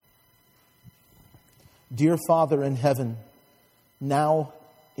Dear Father in heaven, now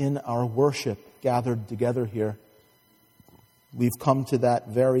in our worship gathered together here, we've come to that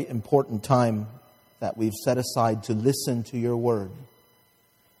very important time that we've set aside to listen to your word.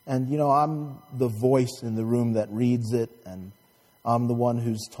 And, I'm the voice in the room that reads it, and I'm the one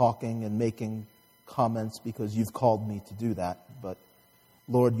who's talking and making comments because you've called me to do that. But,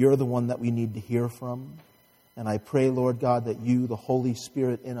 Lord, you're the one that we need to hear from. And I pray, Lord God, that you, the Holy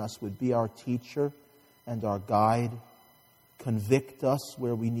Spirit in us, would be our teacher and our guide. Convict us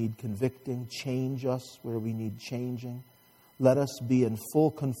where we need convicting. Change us where we need changing. Let us be in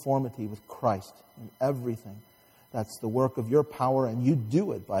full conformity with Christ in everything. That's the work of your power, and you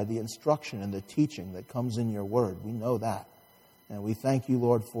do it by the instruction and the teaching that comes in your word. We know that. And we thank you,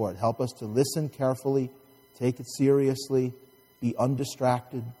 Lord, for it. Help us to listen carefully, take it seriously, be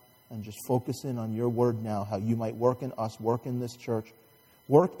undistracted, and just focus in on your word now, how you might work in us, work in this church,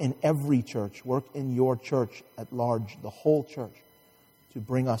 work in every church, work in your church at large, the whole church, to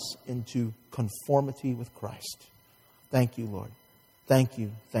bring us into conformity with Christ. Thank you, Lord. Thank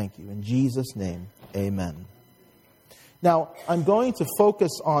you. Thank you. In Jesus' name, amen. Now, I'm going to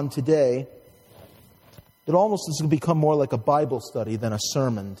focus on today, it almost is going to become more like a Bible study than a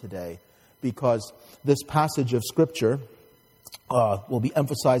sermon today, because this passage of Scripture will be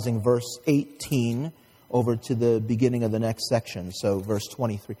emphasizing verse 18 over to the beginning of the next section. So verse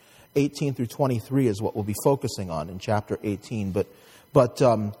 23. 18 through 23 is what we'll be focusing on in chapter 18. But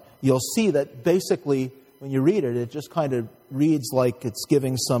you'll see that basically, when you read it, it just kind of reads like it's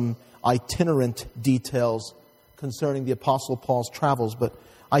giving some itinerant details concerning the Apostle Paul's travels. But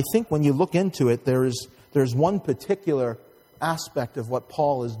I think when you look into it, there's one particular aspect of what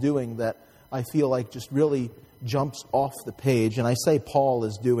Paul is doing that I feel like just really jumps off the page. And I say Paul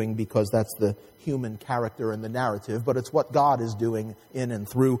is doing because that's the human character in the narrative, but it's what God is doing in and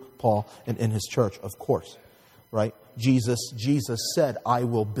through Paul and in his church, of course. Right? Jesus said, I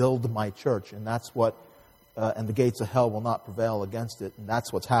will build my church. And that's what and the gates of hell will not prevail against it. And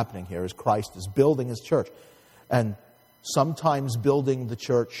that's what's happening here, is Christ is building his church. And sometimes building the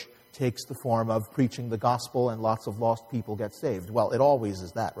church takes the form of preaching the gospel and lots of lost people get saved. Well, it always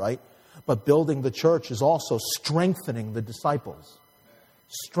is that, right? But building the church is also strengthening the disciples.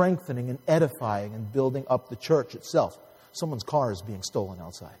 Strengthening and edifying and building up the church itself. Someone's car is being stolen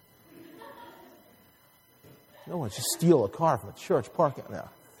outside. No one should steal a car from a church parking. No.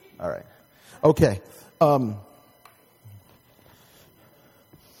 All right. Okay.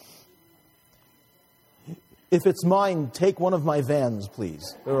 If it's mine, take one of my vans, please.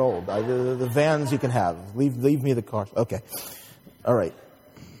 They're old. The vans you can have. Leave me the car. Okay. All right.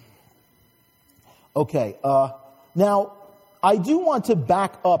 Okay. Now, I do want to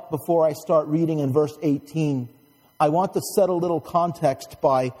back up before I start reading in verse 18. I want to set a little context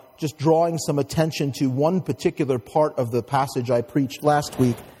by just drawing some attention to one particular part of the passage I preached last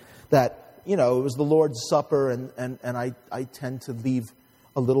week that, it was the Lord's Supper, and I tend to leave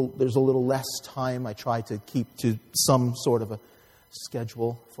there's a little less time. I try to keep to some sort of a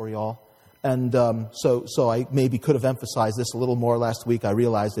schedule for y'all. And so I maybe could have emphasized this a little more last week. I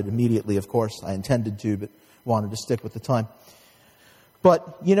realized it immediately, of course. I intended to, but wanted to stick with the time.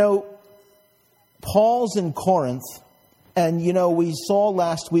 But, Paul's in Corinth, and, we saw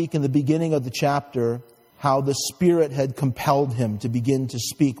last week in the beginning of the chapter how the Spirit had compelled him to begin to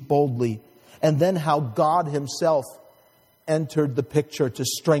speak boldly, and then how God himself entered the picture to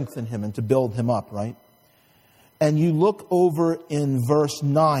strengthen him and to build him up, right? And you look over in verse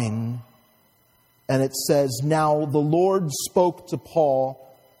 9, and it says, Now the Lord spoke to Paul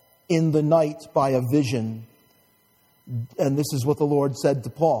in the night by a vision. And this is what the Lord said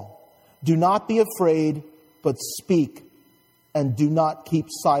to Paul. Do not be afraid, but speak, and do not keep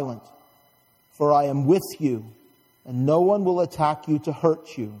silent. For I am with you, and no one will attack you to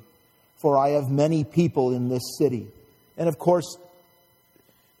hurt you. For I have many people in this city. And of course,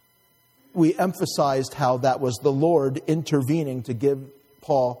 we emphasized how that was the Lord intervening to give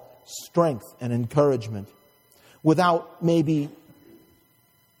Paul strength and encouragement, without maybe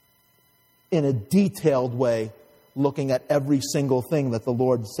in a detailed way looking at every single thing that the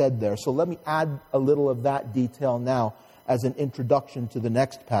Lord said there. So let me add a little of that detail now as an introduction to the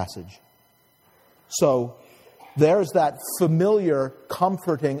next passage. So there's that familiar,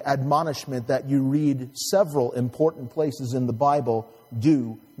 comforting admonishment that you read several important places in the Bible.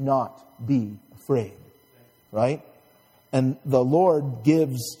 Do not be afraid. Right? And the Lord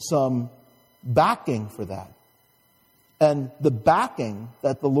gives some backing for that. And the backing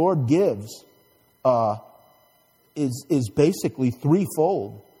that the Lord gives is basically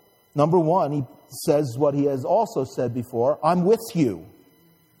threefold. Number one, he says what he has also said before, I'm with you.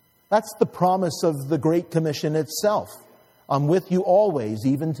 That's the promise of the Great Commission itself. I'm with you always,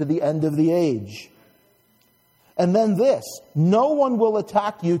 even to the end of the age. And then this, no one will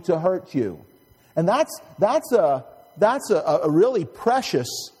attack you to hurt you. And that's a really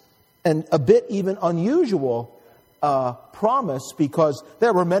precious and a bit even unusual promise, because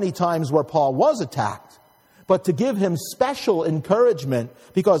there were many times where Paul was attacked. But to give him special encouragement,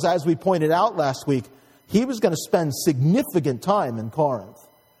 because as we pointed out last week, he was going to spend significant time in Corinth.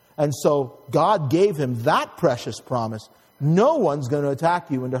 And so God gave him that precious promise. No one's going to attack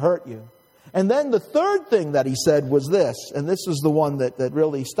you and to hurt you. And then the third thing that he said was this, and this is the one that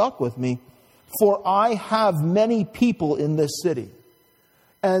really stuck with me. For I have many people in this city.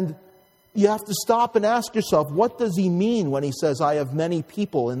 And you have to stop and ask yourself, what does he mean when he says, I have many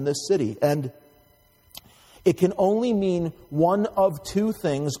people in this city? And it can only mean one of two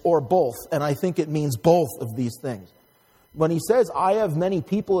things or both. And I think it means both of these things. When he says, I have many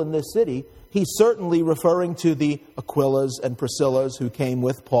people in this city, he's certainly referring to the Aquilas and Priscillas who came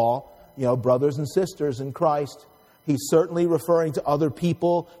with Paul, brothers and sisters in Christ. He's certainly referring to other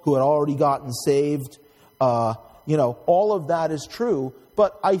people who had already gotten saved. All of that is true.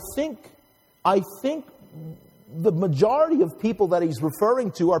 But I think the majority of people that he's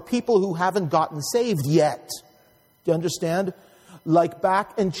referring to are people who haven't gotten saved yet. Do you understand? Like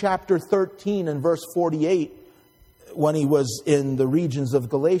back in chapter 13 and verse 48, when he was in the regions of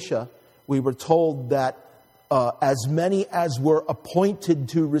Galatia, we were told that as many as were appointed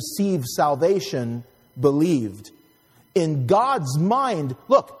to receive salvation believed. In God's mind,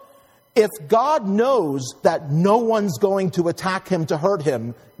 look, if God knows that no one's going to attack him to hurt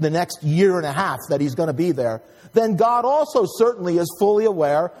him the next year and a half that he's going to be there, then God also certainly is fully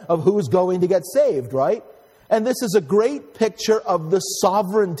aware of who's going to get saved, right? And this is a great picture of the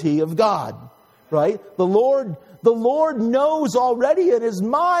sovereignty of God, right? The Lord knows already in his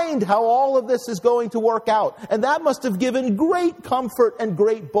mind how all of this is going to work out. And that must have given great comfort and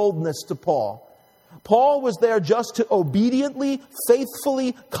great boldness to Paul. Paul was there just to obediently,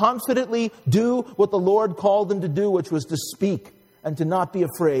 faithfully, confidently do what the Lord called him to do, which was to speak and to not be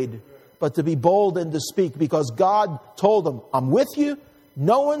afraid, but to be bold and to speak, because God told him, I'm with you,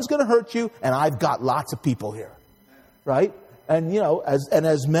 no one's going to hurt you, and I've got lots of people here, right? And,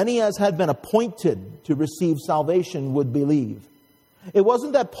 as many as had been appointed to receive salvation would believe. It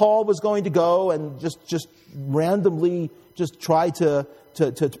wasn't that Paul was going to go and just randomly just try to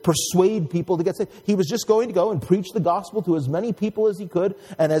persuade people to get saved. He was just going to go and preach the gospel to as many people as he could,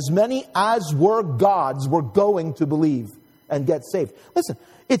 and as many as were God's were going to believe and get saved. Listen,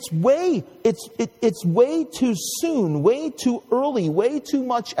 it's way too soon, way too early, way too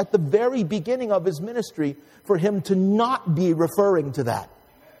much at the very beginning of his ministry for him to not be referring to that.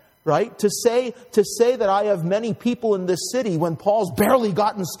 Right? To say that I have many people in this city when Paul's barely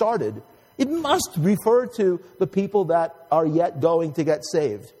gotten started, it must refer to the people that are yet going to get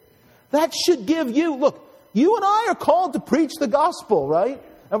saved. That should give you, look, you and I are called to preach the gospel, right?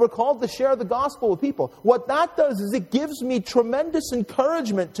 And we're called to share the gospel with people. What that does is it gives me tremendous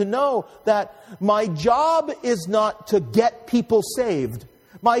encouragement to know that my job is not to get people saved.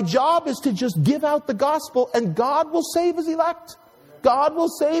 My job is to just give out the gospel, and God will save his elect. God will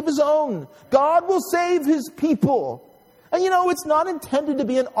save his own. God will save his people. And it's not intended to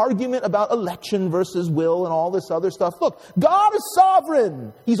be an argument about election versus will and all this other stuff. Look, God is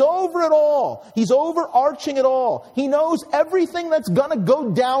sovereign. He's over it all. He's overarching it all. He knows everything that's going to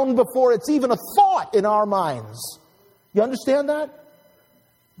go down before it's even a thought in our minds. You understand that?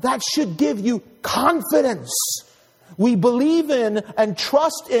 That should give you confidence. We believe in and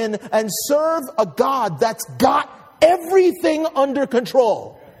trust in and serve a God that's got everything under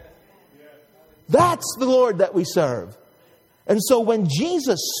control. That's the Lord that we serve. And so when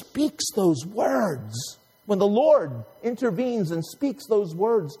Jesus speaks those words, when the Lord intervenes and speaks those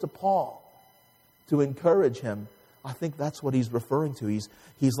words to Paul to encourage him, I think that's what he's referring to.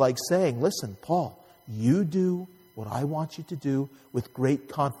 He's like saying, listen, Paul, you do what I want you to do with great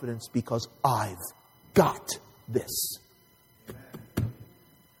confidence because I've got this.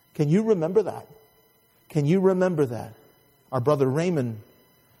 Can you remember that? Can you remember that? Our brother Raymond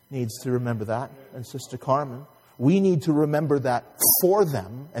needs to remember that, and Sister Carmen. We need to remember that for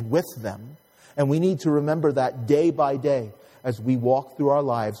them and with them. And we need to remember that day by day as we walk through our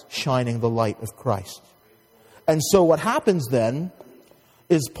lives shining the light of Christ. And so what happens then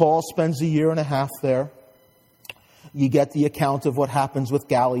is Paul spends a year and a half there. You get the account of what happens with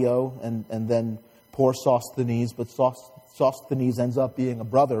Gallio and then poor Sosthenes. But Sosthenes ends up being a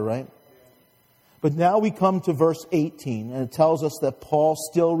brother, right? But now we come to verse 18, and it tells us that Paul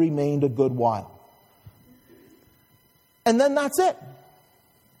still remained a good while. And then that's it.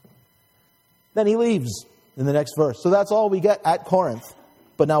 Then he leaves in the next verse. So that's all we get at Corinth.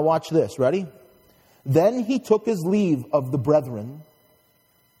 But now watch this. Ready? Then he took his leave of the brethren,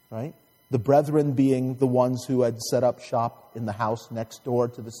 right? The brethren being the ones who had set up shop in the house next door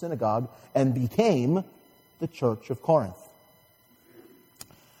to the synagogue and became the church of Corinth.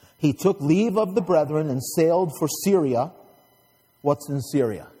 He took leave of the brethren and sailed for Syria. What's in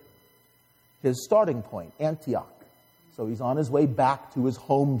Syria? His starting point, Antioch. So he's on his way back to his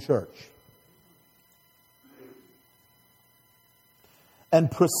home church. And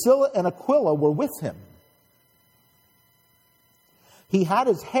Priscilla and Aquila were with him. He had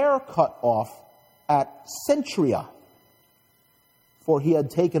his hair cut off at Cenchrea, for he had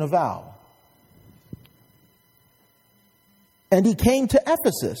taken a vow. And he came to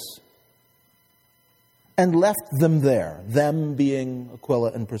Ephesus and left them there, them being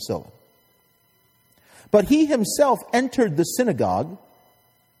Aquila and Priscilla. But he himself entered the synagogue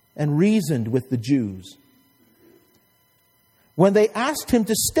and reasoned with the Jews. When they asked him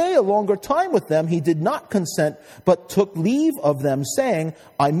to stay a longer time with them, he did not consent, but took leave of them, saying,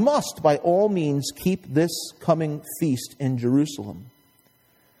 I must by all means keep this coming feast in Jerusalem.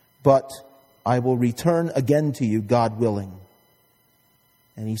 But I will return again to you, God willing.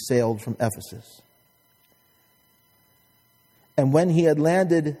 And he sailed from Ephesus. And when he had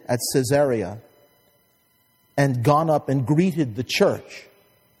landed at Caesarea and gone up and greeted the church,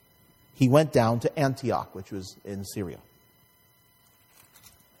 he went down to Antioch, which was in Syria.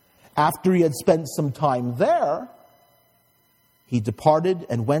 After he had spent some time there, he departed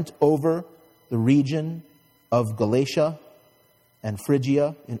and went over the region of Galatia and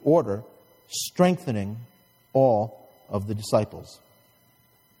Phrygia in order, strengthening all of the disciples.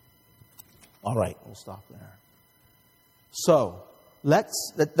 All right, we'll stop there. So,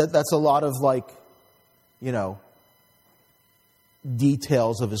 that's a lot of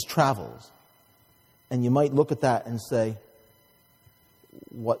details of his travels. And you might look at that and say,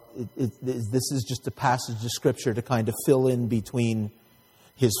 this is just a passage of Scripture to kind of fill in between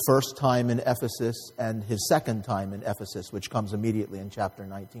his first time in Ephesus and his second time in Ephesus, which comes immediately in chapter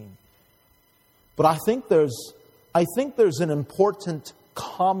 19. But I think there's an important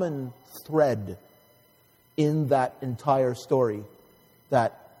common thread in that entire story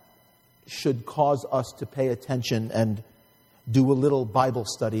that should cause us to pay attention and do a little Bible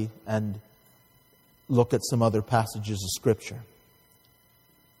study and look at some other passages of Scripture.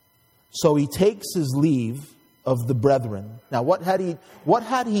 So he takes his leave of the brethren. Now, what had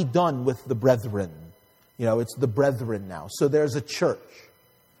he done with the brethren? It's the brethren now. So there's a church.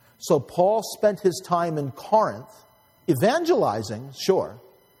 So Paul spent his time in Corinth evangelizing, sure,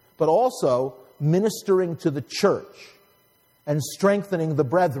 but also ministering to the church and strengthening the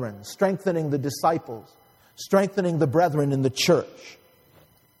brethren, strengthening the disciples, strengthening the brethren in the church.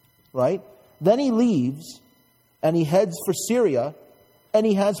 Right? Then he leaves and he heads for Syria. And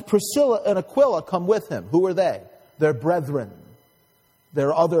he has Priscilla and Aquila come with him. Who are they? They're brethren.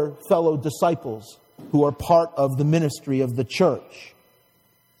 They're other fellow disciples who are part of the ministry of the church.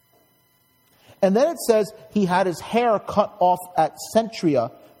 And then it says he had his hair cut off at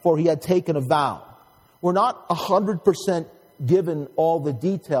Cenchrea, for he had taken a vow. We're not 100% given all the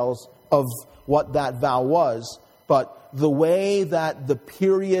details of what that vow was, but the way that the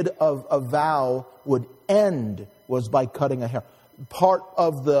period of a vow would end was by cutting a hair. Part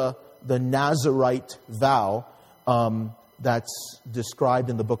of the Nazirite vow that's described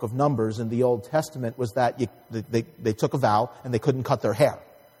in the book of Numbers in the Old Testament was that they took a vow and they couldn't cut their hair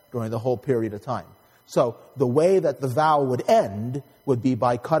during the whole period of time. So the way that the vow would end would be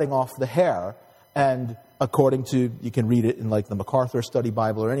by cutting off the hair. And according to, you can read it in like the MacArthur Study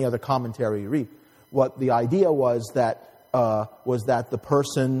Bible or any other commentary you read, what the idea was that the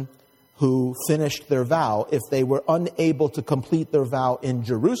person who finished their vow, if they were unable to complete their vow in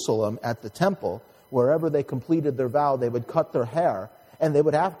Jerusalem at the temple, wherever they completed their vow, they would cut their hair, and they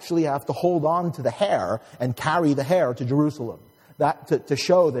would actually have to hold on to the hair and carry the hair to Jerusalem, to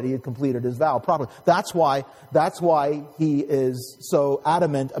show that he had completed his vow properly. That's why he is so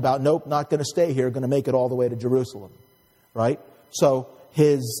adamant about, nope, not going to stay here, going to make it all the way to Jerusalem, right? So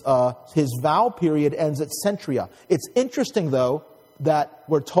his vow period ends at Cenchrea. It's interesting, though, that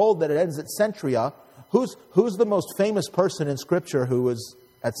we're told that it ends at Cenchrea. Who's the most famous person in Scripture who was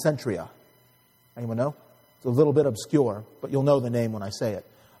at Cenchrea? Anyone know? It's a little bit obscure, but you'll know the name when I say it.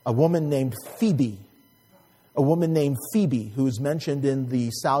 A woman named Phoebe. A woman named Phoebe, who's mentioned in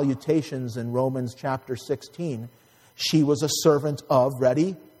the salutations in Romans chapter 16. She was a servant of,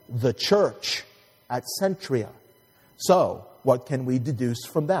 ready, the church at Cenchrea. So, what can we deduce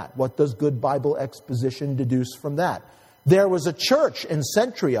from that? What does good Bible exposition deduce from that? there was a church in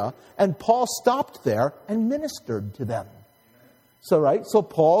Cenchrea, and Paul stopped there and ministered to them. So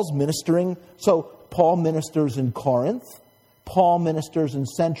Paul's ministering. So Paul ministers in Corinth. Paul ministers in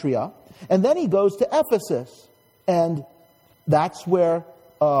Cenchrea. And then he goes to Ephesus. And that's where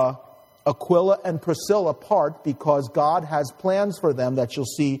Aquila and Priscilla part, because God has plans for them that you'll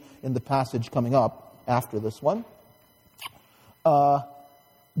see in the passage coming up after this one.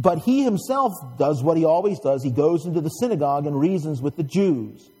 But he himself does what he always does. He goes into the synagogue and reasons with the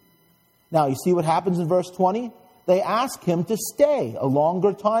Jews. Now, you see what happens in verse 20? They ask him to stay a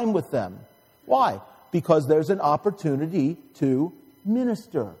longer time with them. Why? Because there's an opportunity to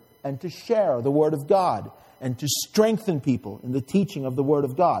minister and to share the Word of God and to strengthen people in the teaching of the Word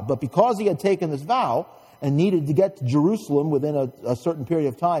of God. But because he had taken this vow and needed to get to Jerusalem within a certain period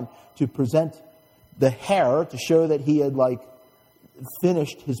of time to present the hair to show that he had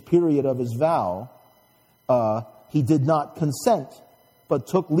finished his period of his vow, he did not consent, but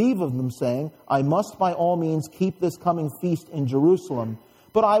took leave of them, saying, I must by all means keep this coming feast in Jerusalem,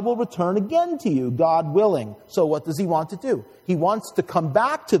 but I will return again to you, God willing. So what does he want to do? He wants to come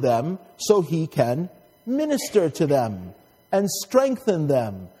back to them so he can minister to them and strengthen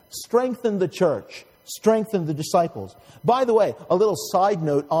them, strengthen the church, strengthen the disciples. By the way, a little side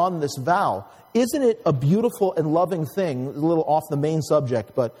note on this vow. Isn't it a beautiful and loving thing, a little off the main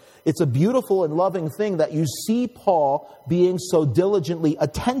subject, but it's a beautiful and loving thing that you see Paul being so diligently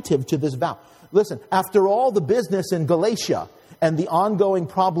attentive to this vow. Listen, after all the business in Galatia and the ongoing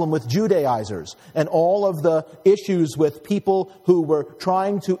problem with Judaizers and all of the issues with people who were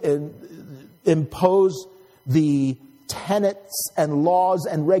trying to impose the tenets and laws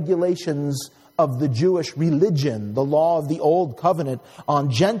and regulations of the Jewish religion, the law of the Old Covenant,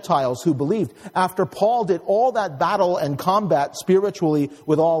 on Gentiles who believed. After Paul did all that battle and combat spiritually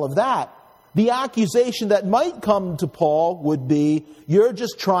with all of that, the accusation that might come to Paul would be, you're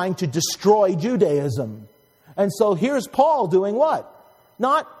just trying to destroy Judaism. And so here's Paul doing what?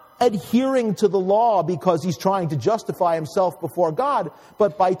 Not adhering to the law because he's trying to justify himself before God,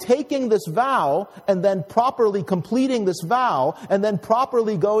 but by taking this vow and then properly completing this vow and then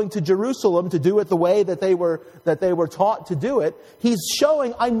properly going to Jerusalem to do it the way that they were taught to do it, he's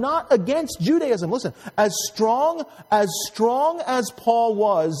showing, I'm not against Judaism. Listen, as strong as Paul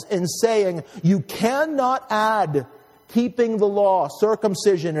was in saying you cannot add keeping the law,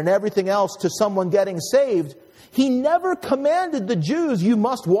 circumcision, and everything else to someone getting saved, he never commanded the Jews, you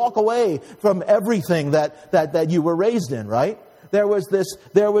must walk away from everything that you were raised in, right? There was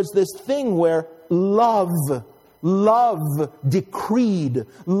this thing where love decreed,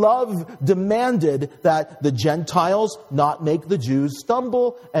 love demanded that the Gentiles not make the Jews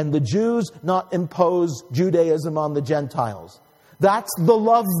stumble and the Jews not impose Judaism on the Gentiles. That's the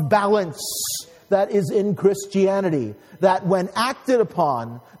love balance that is in Christianity. That when acted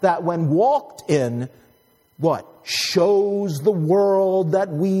upon, that when walked in, what? Shows the world that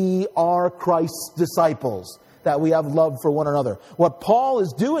we are Christ's disciples, that we have love for one another. What Paul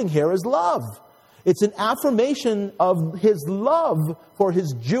is doing here is love. It's an affirmation of his love for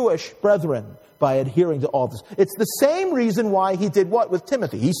his Jewish brethren by adhering to all this. It's the same reason why he did what with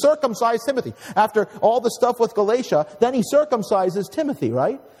Timothy? He circumcised Timothy. After all the stuff with Galatia, then he circumcises Timothy,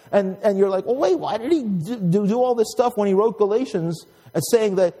 right? And you're like, well, wait, why did he do all this stuff when he wrote Galatians and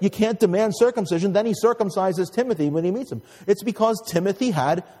saying that you can't demand circumcision? Then he circumcises Timothy when he meets him. It's because Timothy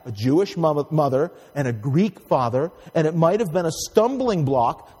had a Jewish mother and a Greek father, and it might have been a stumbling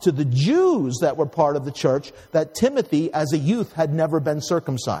block to the Jews that were part of the church that Timothy, as a youth, had never been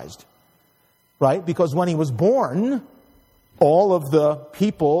circumcised. Right? Because when he was born, all of the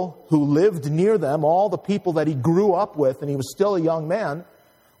people who lived near them, all the people that he grew up with, and he was still a young man,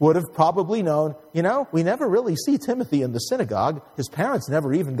 would have probably known, we never really see Timothy in the synagogue. His parents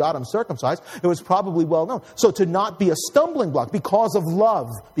never even got him circumcised. It was probably well known. So to not be a stumbling block because of love.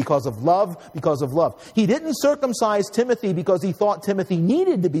 He didn't circumcise Timothy because he thought Timothy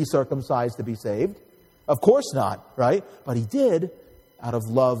needed to be circumcised to be saved. Of course not, right? But he did out of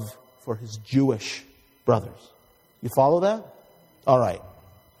love for his Jewish brothers. You follow that? All right.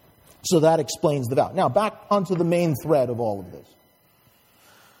 So that explains the vow. Now back onto the main thread of all of this.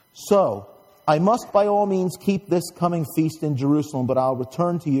 So, I must by all means keep this coming feast in Jerusalem, but I'll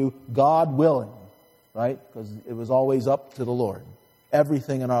return to you, God willing. Right? Because it was always up to the Lord.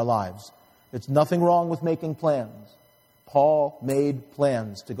 Everything in our lives. It's nothing wrong with making plans. Paul made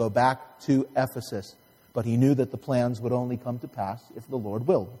plans to go back to Ephesus, but he knew that the plans would only come to pass if the Lord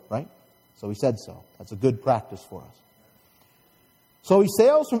willed. Right? So he said so. That's a good practice for us. So he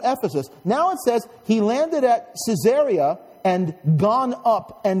sails from Ephesus. Now it says he landed at Caesarea and gone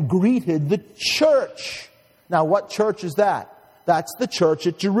up and greeted the church. Now, what church is that? That's the church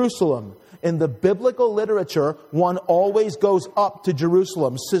at Jerusalem. In the biblical literature, one always goes up to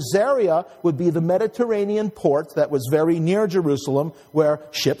Jerusalem. Caesarea would be the Mediterranean port that was very near Jerusalem, where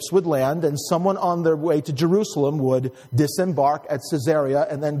ships would land, and someone on their way to Jerusalem would disembark at Caesarea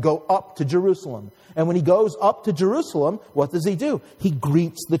and then go up to Jerusalem. And when he goes up to Jerusalem, what does he do? He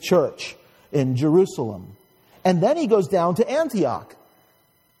greets the church in Jerusalem. And then he goes down to Antioch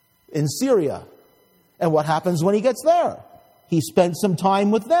in Syria. And what happens when he gets there? He spends some time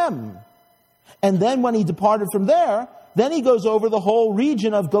with them. And then when he departed from there, then he goes over the whole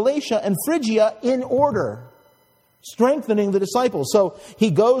region of Galatia and Phrygia in order, strengthening the disciples. So he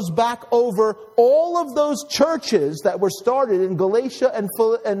goes back over all of those churches that were started in Galatia and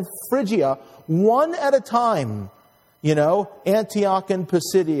Phrygia, one at a time. You know, Antioch and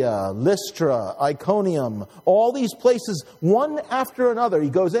Pisidia, Lystra, Iconium, all these places, one after another.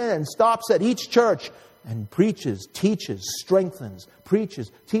 He goes in and stops at each church and preaches, teaches, strengthens,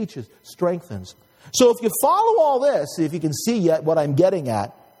 preaches, teaches, strengthens. So if you follow all this, if you can see yet what I'm getting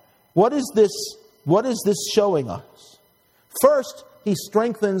at, what is this showing us? First, he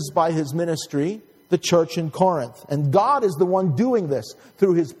strengthens by his ministry the church in Corinth. And God is the one doing this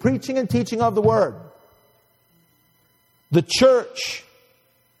through his preaching and teaching of the word. The church.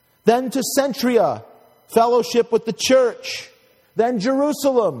 Then to Centuria, fellowship with the church. Then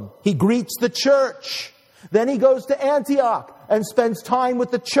Jerusalem, he greets the church. Then he goes to Antioch and spends time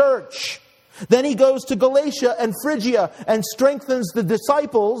with the church. Then he goes to Galatia and Phrygia and strengthens the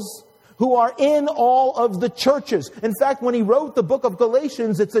disciples who are in all of the churches. In fact, when he wrote the book of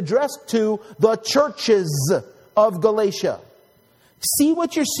Galatians, it's addressed to the churches of Galatia. See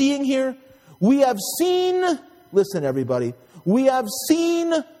what you're seeing here? We have seen, listen everybody, we have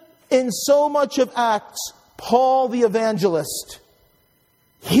seen in so much of Acts Paul the evangelist.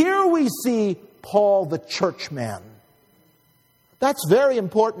 Here we see Paul the churchman. That's very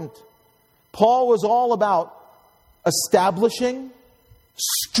important. Paul was all about establishing,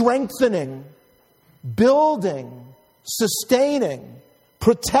 strengthening, building, sustaining,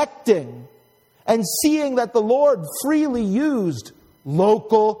 protecting, and seeing that the Lord freely used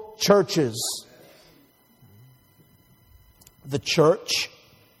local churches. The church,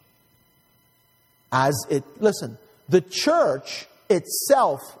 the church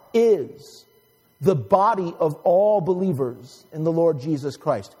itself is the body of all believers in the Lord Jesus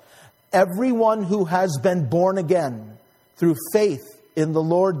Christ. Everyone who has been born again through faith in the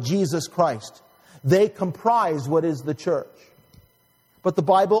Lord Jesus Christ, they comprise what is the church. But the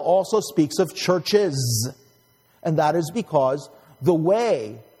Bible also speaks of churches. And that is because the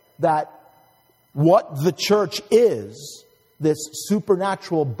way that what the church is, this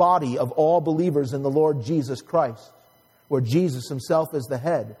supernatural body of all believers in the Lord Jesus Christ, where Jesus himself is the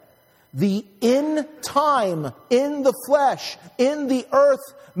head, the in time, in the flesh, in the earth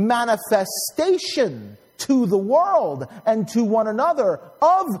manifestation to the world and to one another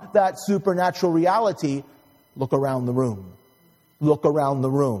of that supernatural reality, look around the room. Look around the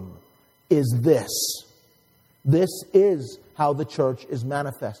room. Is this. This is how the church is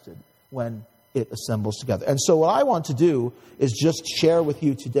manifested when it assembles together. And so what I want to do is just share with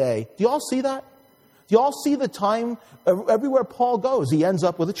you today. Do you all see that? Do you all see the time? Everywhere Paul goes, he ends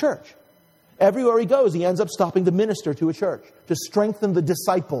up with a church. Everywhere he goes, he ends up stopping to minister to a church, to strengthen the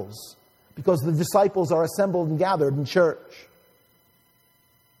disciples, because the disciples are assembled and gathered in church.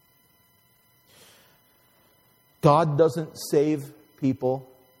 God doesn't save people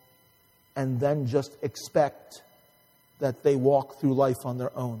and then just expect that they walk through life on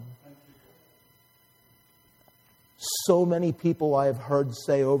their own. So many people I have heard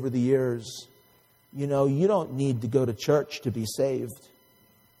say over the years, you don't need to go to church to be saved.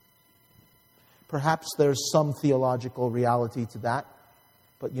 Perhaps there's some theological reality to that.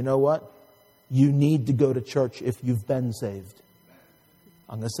 But you know what? You need to go to church if you've been saved.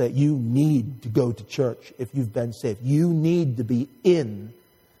 I'm going to say you need to go to church if you've been saved. You need to be in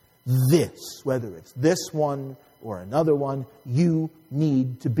this, whether it's this one or another one. You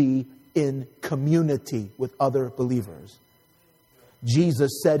need to be in community with other believers.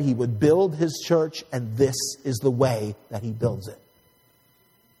 Jesus said he would build his church, and this is the way that he builds it.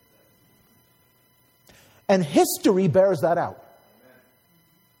 And history bears that out.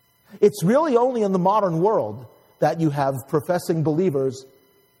 It's really only in the modern world that you have professing believers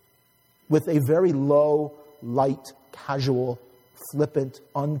with a very low, light, casual, flippant,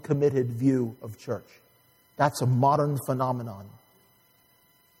 uncommitted view of church. That's a modern phenomenon.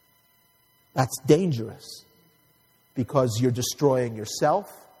 That's dangerous because you're destroying yourself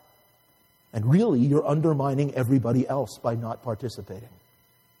and really you're undermining everybody else by not participating.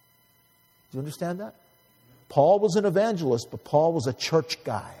 Do you understand that? Paul was an evangelist, but Paul was a church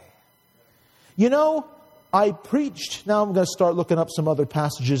guy. You know, I preached. Now I'm going to start looking up some other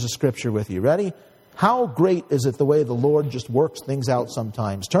passages of Scripture with you. Ready? How great is it the way the Lord just works things out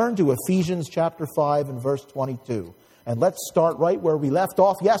sometimes? Turn to Ephesians chapter 5 and verse 22. And let's start right where we left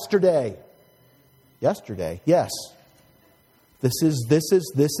off yesterday. Yesterday, yes. This is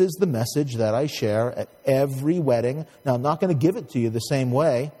the message that I share at every wedding. Now, I'm not going to give it to you the same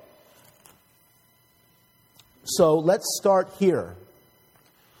way. So let's start here.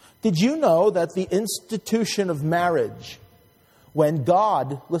 Did you know that the institution of marriage, when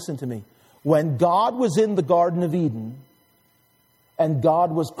God, listen to me, when God was in the Garden of Eden and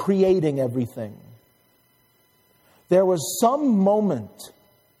God was creating everything, there was some moment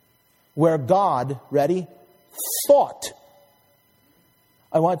where God, ready, thought.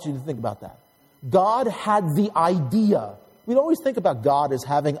 I want you to think about that. God had the idea. We always think about God as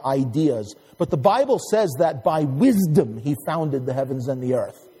having ideas, but the Bible says that by wisdom He founded the heavens and the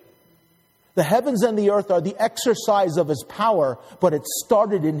earth. The heavens and the earth are the exercise of His power, but it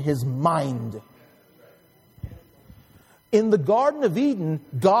started in His mind. In the Garden of Eden,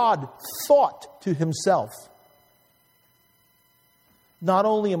 God thought to Himself, not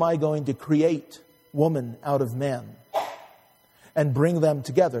only am I going to create woman out of man and bring them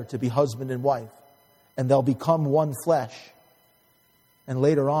together to be husband and wife, and they'll become one flesh. And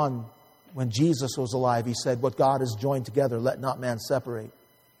later on, when Jesus was alive, He said, what God has joined together, let not man separate.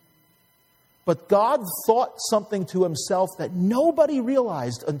 But God thought something to Himself that nobody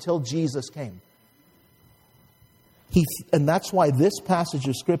realized until Jesus came. And that's why this passage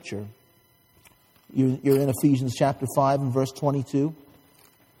of Scripture, you're in Ephesians chapter 5 and verse 22.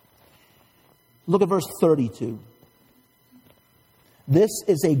 Look at verse 32. This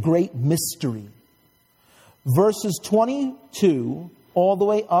is a great mystery. Verses 22 all the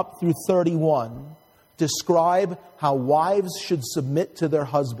way up through 31 describe how wives should submit to their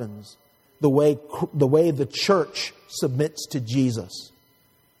husbands the way the church submits to Jesus,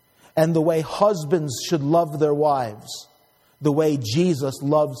 and the way husbands should love their wives the way Jesus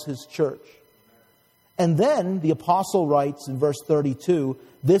loves His church. And then the apostle writes in verse 32,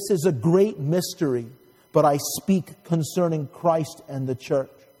 this is a great mystery, but I speak concerning Christ and the church.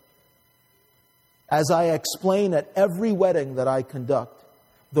 As I explain at every wedding that I conduct,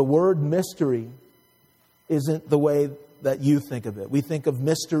 the word mystery isn't the way that you think of it. We think of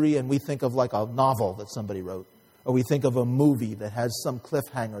mystery and we think of like a novel that somebody wrote. Or we think of a movie that has some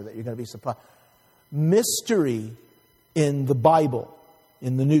cliffhanger that you're going to be surprised. Mystery in the Bible,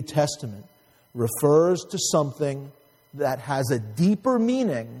 in the New Testament, refers to something that has a deeper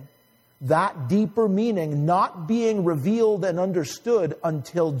meaning, that deeper meaning not being revealed and understood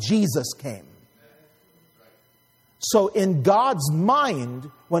until Jesus came. So in God's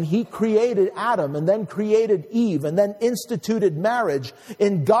mind, when He created Adam and then created Eve and then instituted marriage,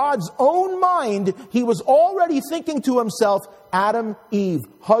 in God's own mind, He was already thinking to Himself, Adam, Eve,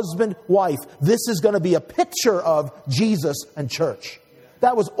 husband, wife. This is going to be a picture of Jesus and church.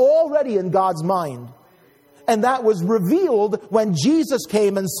 That was already in God's mind. And that was revealed when Jesus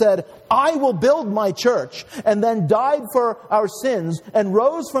came and said, I will build my church, and then died for our sins and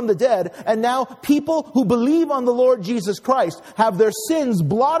rose from the dead. And now people who believe on the Lord Jesus Christ have their sins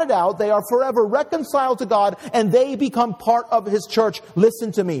blotted out. They are forever reconciled to God, and they become part of His church.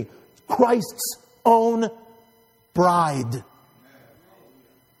 Listen to me. Christ's own bride.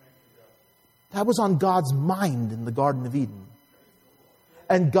 That was on God's mind in the Garden of Eden.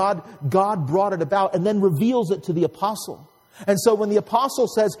 And God brought it about and then reveals it to the apostle. And so when the apostle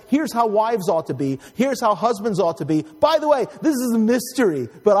says, here's how wives ought to be, here's how husbands ought to be. By the way, this is a mystery,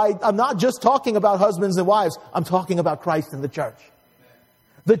 but I'm not just talking about husbands and wives. I'm talking about Christ and the church.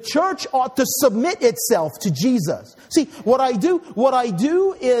 The church ought to submit itself to Jesus. See, what I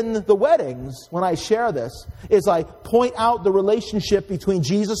do in the weddings, when I share this, is I point out the relationship between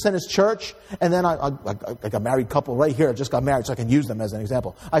Jesus and His church, and then like a married couple right here, just got married, so I can use them as an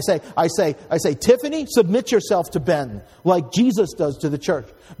example. I say, Tiffany, submit yourself to Ben, like Jesus does to the church.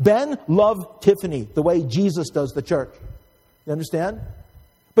 Ben, love Tiffany the way Jesus does the church. You understand?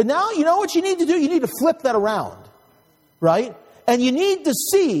 But now, you know what you need to do? You need to flip that around, right? And you need to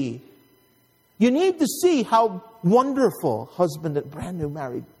see how wonderful husband and brand new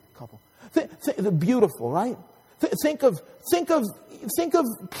married couple. They're beautiful, right? Think of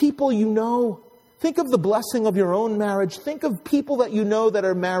people you know. Think of the blessing of your own marriage. Think of people that you know that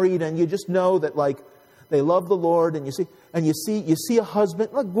are married, and you just know that like they love the Lord, and you see a husband.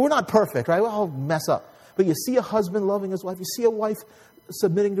 Look, we're not perfect, right? We'll all mess up. But you see a husband loving his wife. You see a wife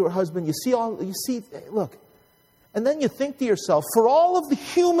submitting to her husband. Look. And then you think to yourself, for all of the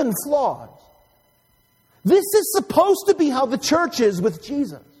human flaws, This is supposed to be how the church is with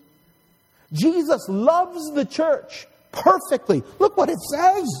Jesus. Jesus loves the church perfectly. Look what it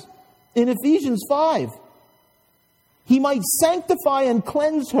says in Ephesians 5. He might sanctify and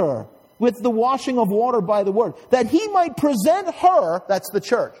cleanse her with the washing of water by the word, that he might present her, that's the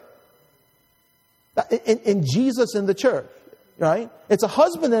church, in Jesus in the church, right? It's a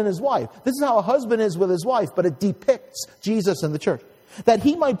husband and his wife. This is how a husband is with his wife, but it depicts Jesus in the church. That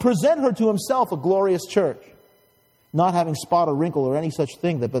he might present her to himself a glorious church, not having spot or wrinkle or any such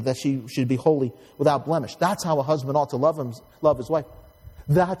thing, but that she should be holy without blemish. That's how a husband ought to love his wife.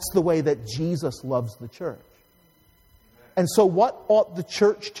 That's the way that Jesus loves the church. And so what ought the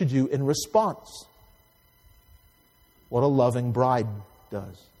church to do in response? What a loving bride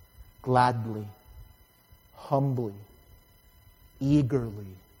does. Gladly, humbly,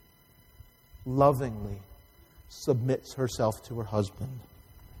 eagerly, lovingly submits herself to her husband.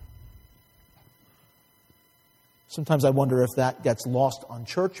 Sometimes I wonder if that gets lost on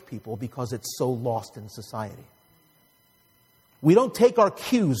church people because it's so lost in society. We don't take our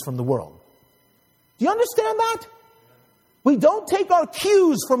cues from the world. Do you understand that? We don't take our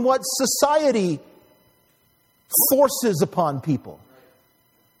cues from what society forces upon people.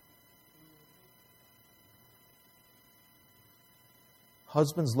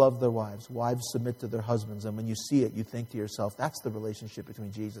 Husbands love their wives. Wives submit to their husbands. And when you see it, you think to yourself, that's the relationship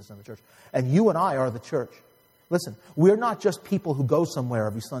between Jesus and the church. And you and I are the church. Listen, we're not just people who go somewhere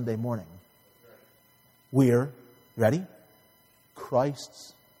every Sunday morning. We're, ready?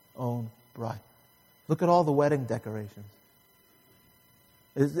 Christ's own bride. Look at all the wedding decorations.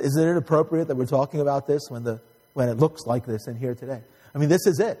 Is it appropriate that we're talking about this when it looks like this in here today? I mean, this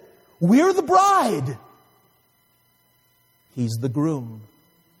is it. We're the bride. He's the groom.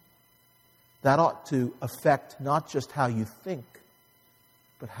 That ought to affect not just how you think,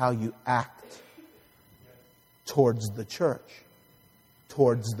 but how you act towards the church.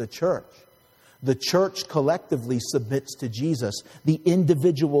 Towards the church. The church collectively submits to Jesus. The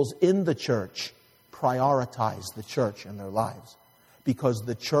individuals in the church prioritize the church in their lives, because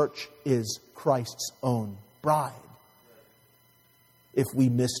the church is Christ's own bride. If we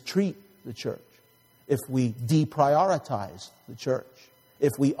mistreat the church, if we deprioritize the church,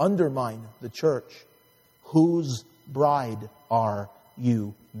 if we undermine the church, whose bride are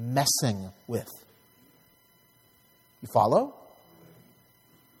you messing with? You follow?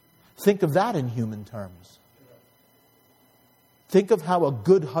 Think of that in human terms. Think of how a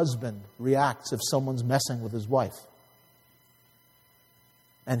good husband reacts if someone's messing with his wife.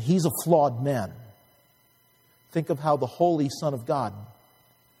 And he's a flawed man. Think of how the Holy Son of God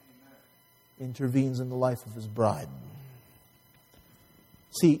intervenes in the life of his bride.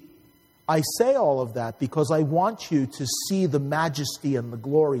 See, I say all of that because I want you to see the majesty and the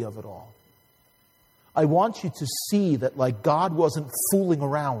glory of it all. I want you to see that, like, God wasn't fooling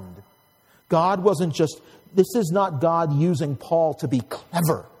around. God wasn't just, this is not God using Paul to be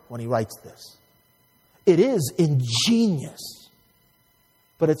clever when he writes this. It is ingenious.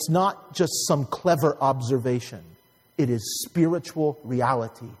 But it's not just some clever observation. It is spiritual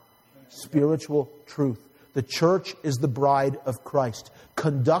reality, spiritual truth. The church is the bride of Christ.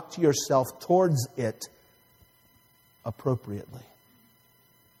 Conduct yourself towards it appropriately,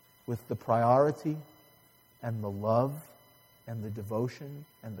 with the priority and the love and the devotion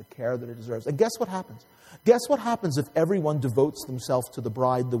and the care that it deserves. And guess what happens? Guess what happens if everyone devotes themselves to the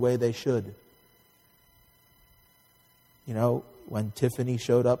bride the way they should? You know, when Tiffany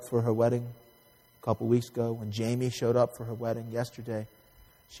showed up for her wedding a couple weeks ago, when Jamie showed up for her wedding yesterday,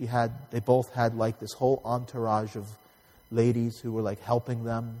 they both had like this whole entourage of ladies who were like helping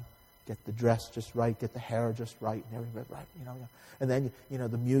them get the dress just right, get the hair just right, and everything right, you know. And then, you know,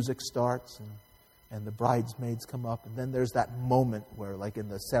 the music starts and the bridesmaids come up, and then there's that moment where, like in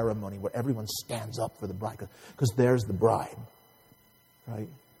the ceremony, where everyone stands up for the bride, because there's the bride, right?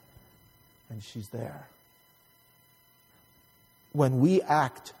 And she's there. When we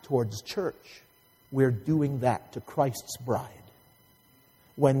act towards church, we're doing that to Christ's bride.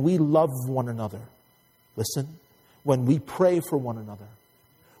 When we love one another, listen, when we pray for one another,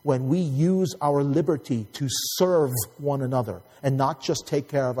 when we use our liberty to serve one another and not just take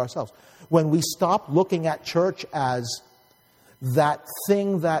care of ourselves, when we stop looking at church as that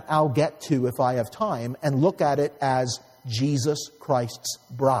thing that I'll get to if I have time, and look at it as Jesus Christ's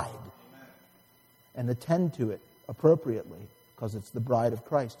bride, and attend to it appropriately, because it's the bride of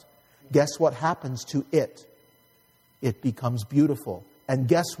Christ. Guess what happens to it? It becomes beautiful. And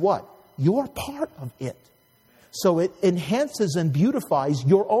guess what? You're part of it. So it enhances and beautifies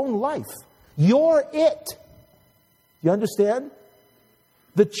your own life. You're it. You understand?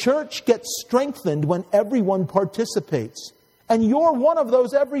 The church gets strengthened when everyone participates. And you're one of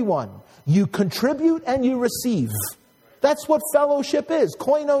those everyone. You contribute and you receive. That's what fellowship is.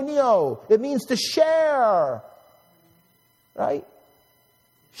 Koinonio. It means to share. Right?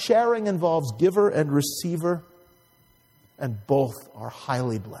 Sharing involves giver and receiver. And both are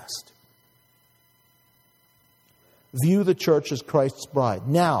highly blessed. View the church as Christ's bride.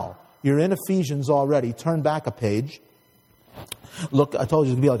 Now, you're in Ephesians already. Turn back a page. Look, I told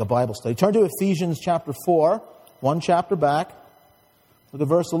you it would be like a Bible study. Turn to Ephesians chapter 4, one chapter back. Look at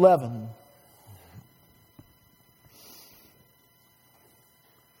verse 11.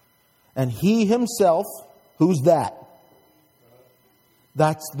 And he himself, who's that?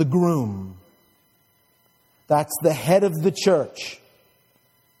 That's the groom. That's the head of the church.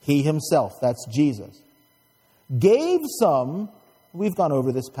 He himself, that's Jesus. Gave some, we've gone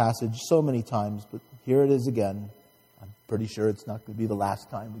over this passage so many times, but here it is again. I'm pretty sure it's not going to be the last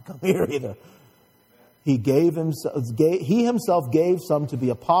time we come here either. He himself gave some to be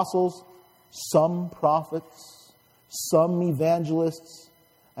apostles, some prophets, some evangelists,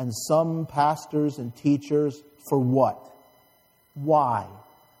 and some pastors and teachers. For what? Why?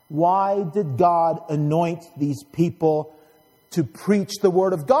 Why did God anoint these people to preach the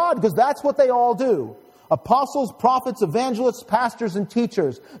Word of God? Because that's what they all do. Apostles, prophets, evangelists, pastors, and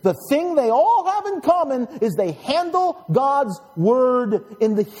teachers. The thing they all have in common is they handle God's Word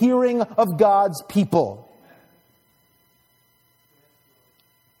in the hearing of God's people.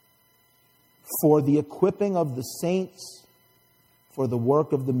 For the equipping of the saints, for the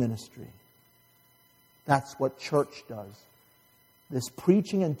work of the ministry. That's what church does. This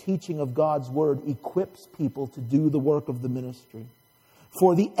preaching and teaching of God's Word equips people to do the work of the ministry.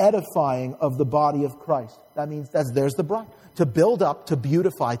 For the edifying of the body of Christ. That means there's the bride. To build up, to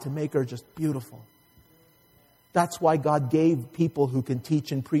beautify, to make her just beautiful. That's why God gave people who can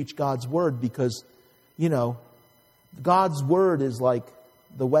teach and preach God's Word. Because, God's Word is like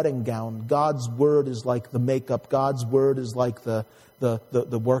the wedding gown. God's Word is like the makeup. God's Word is like the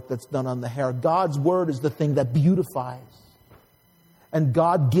work that's done on the hair. God's Word is the thing that beautifies. And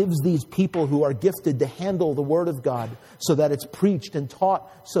God gives these people who are gifted to handle the Word of God so that it's preached and taught,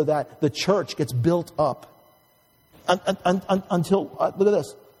 so that the church gets built up. Until, look at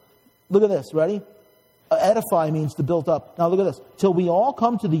this. Look at this, ready? Edify means to build up. Now look at this. Till we all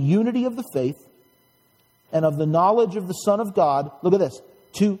come to the unity of the faith and of the knowledge of the Son of God. Look at this.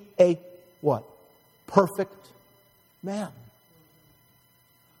 To a what? Perfect man.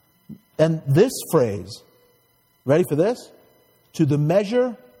 And this phrase, ready for this? To the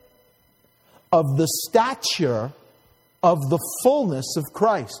measure of the stature of the fullness of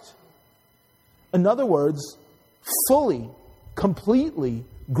Christ. In other words, fully, completely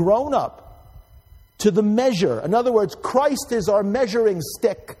grown up to the measure. In other words, Christ is our measuring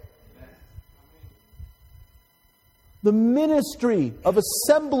stick. The ministry of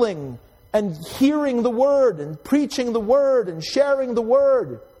assembling and hearing the Word and preaching the Word and sharing the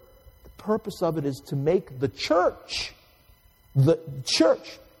Word. The purpose of it is to make the church, that's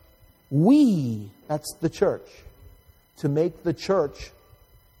the church, to make the church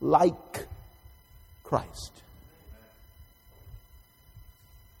like Christ.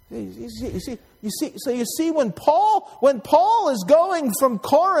 You see, when Paul is going from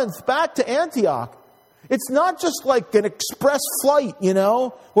Corinth back to Antioch, it's not just like an express flight,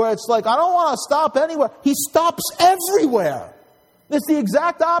 where it's like, I don't want to stop anywhere. He stops everywhere. It's the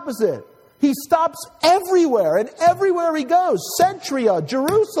exact opposite. He stops everywhere, and everywhere he goes, Centuria,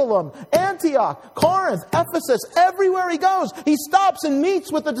 Jerusalem, Antioch, Corinth, Ephesus, everywhere he goes, he stops and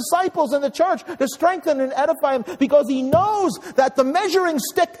meets with the disciples in the church to strengthen and edify them, because he knows that the measuring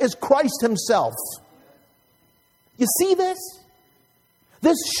stick is Christ himself. You see this?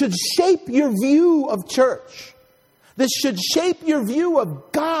 This should shape your view of church. This should shape your view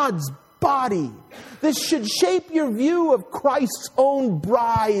of God's body. This should shape your view of Christ's own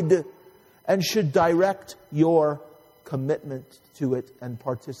bride, and should direct your commitment to it and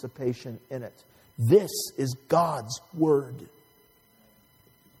participation in it. This is God's Word.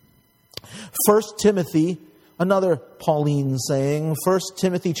 1 Timothy, another Pauline saying, 1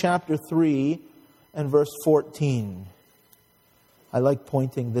 Timothy chapter 3 and verse 14. I like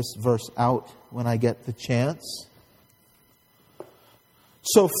pointing this verse out when I get the chance.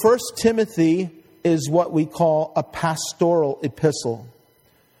 So 1 Timothy is what we call a pastoral epistle.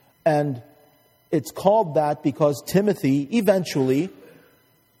 And it's called that because Timothy eventually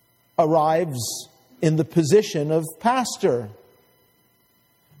arrives in the position of pastor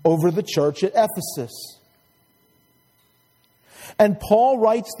over the church at Ephesus. And Paul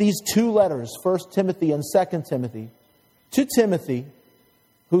writes these two letters, 1 Timothy and 2 Timothy, to Timothy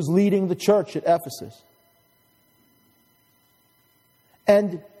who's leading the church at Ephesus.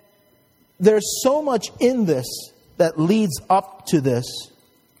 And there's so much in this that leads up to this.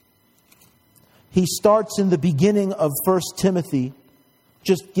 He starts in the beginning of 1 Timothy,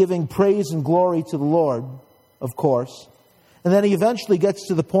 just giving praise and glory to the Lord, of course. And then he eventually gets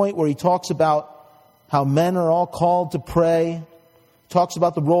to the point where he talks about how men are all called to pray. Talks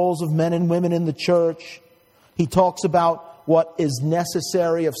about the roles of men and women in the church. He talks about what is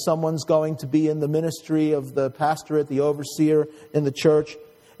necessary if someone's going to be in the ministry of the pastorate, the overseer in the church.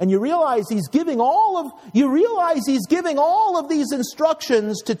 And you realize he's giving all of these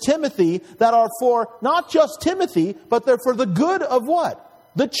instructions to Timothy that are for not just Timothy, but they're for the good of what?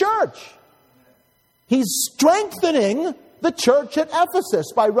 The church. He's strengthening the church at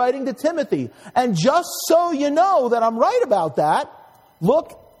Ephesus by writing to Timothy. And just so you know that I'm right about that,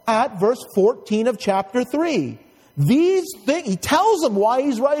 look at verse 14 of chapter 3. These things, he tells them why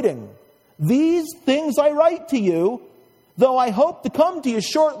he's writing. These things I write to you, though I hope to come to you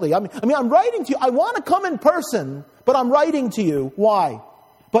shortly. I mean, I'm writing to you. I want to come in person, but I'm writing to you. Why?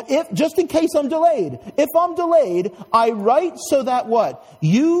 But just in case I'm delayed. If I'm delayed, I write so that what?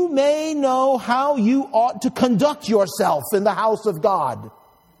 You may know how you ought to conduct yourself in the house of God.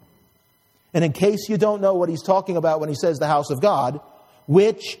 And in case you don't know what he's talking about when he says the house of God,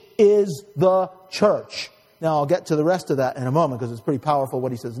 which is the church. Now, I'll get to the rest of that in a moment because it's pretty powerful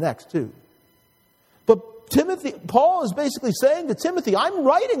what he says next, too. But Paul is basically saying to Timothy, I'm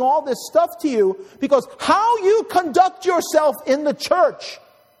writing all this stuff to you because how you conduct yourself in the church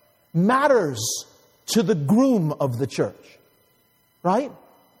matters to the groom of the church. Right?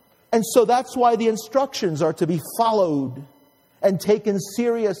 And so that's why the instructions are to be followed and taken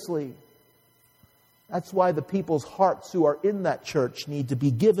seriously. That's why the people's hearts who are in that church need to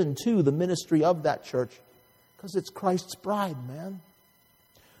be given to the ministry of that church. Because it's Christ's bride, man.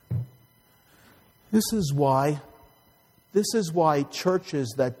 This is why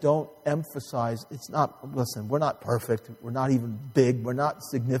churches that don't emphasize, listen, we're not perfect, we're not even big, we're not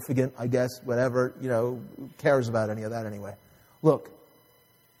significant, I guess, whatever, who cares about any of that anyway. Look,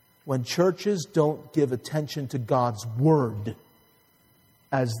 when churches don't give attention to God's Word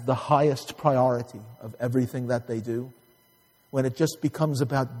as the highest priority of everything that they do, when it just becomes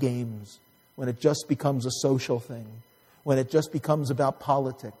about games, when it just becomes a social thing, when it just becomes about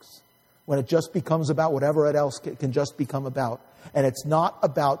politics, when it just becomes about whatever it else can just become about. And it's not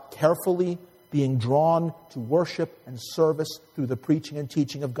about carefully being drawn to worship and service through the preaching and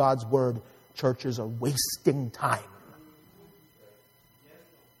teaching of God's Word. Churches are wasting time.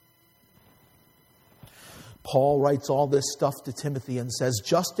 Paul writes all this stuff to Timothy and says,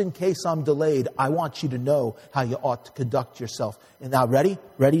 just in case I'm delayed, I want you to know how you ought to conduct yourself. And now, ready?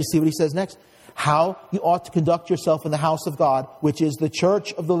 Ready to see what he says next? How you ought to conduct yourself in the house of God, which is the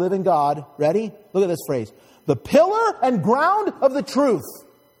church of the living God. Ready? Look at this phrase. The pillar and ground of the truth.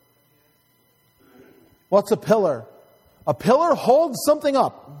 What's a pillar? A pillar holds something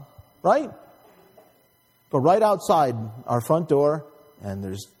up, right? Go right outside our front door, and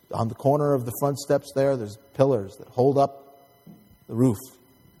there's on the corner of the front steps there's pillars that hold up the roof.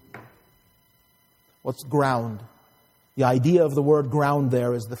 What's ground? The idea of the word ground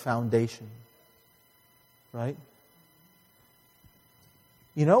there is the foundation. Right?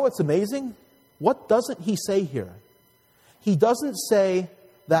 You know what's amazing? What doesn't he say here? He doesn't say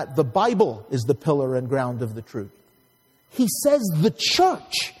that the Bible is the pillar and ground of the truth. He says the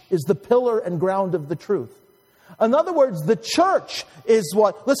church is the pillar and ground of the truth. In other words, the church is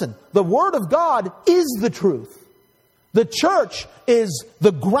what... Listen, the Word of God is the truth. The church is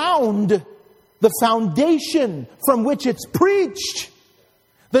the ground, the foundation from which it's preached.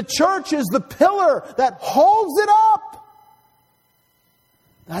 The church is the pillar that holds it up.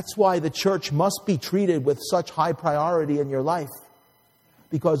 That's why the church must be treated with such high priority in your life.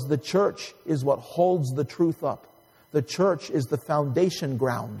 Because the church is what holds the truth up. The church is the foundation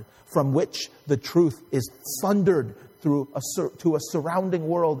ground from which the truth is thundered to a surrounding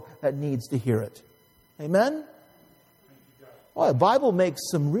world that needs to hear it. Amen? Well, the Bible makes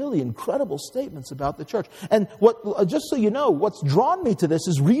some really incredible statements about the church. And just so you know, what's drawn me to this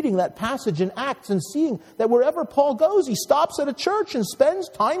is reading that passage in Acts and seeing that wherever Paul goes, he stops at a church and spends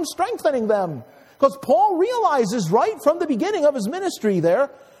time strengthening them. Because Paul realizes right from the beginning of his ministry there,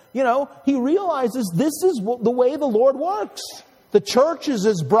 he realizes this is the way the Lord works. The church is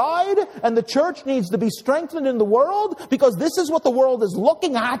his bride, and the church needs to be strengthened in the world because this is what the world is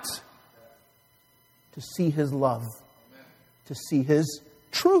looking at. To see his love. To see his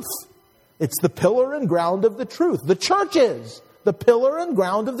truth. It's the pillar and ground of the truth. The church is the pillar and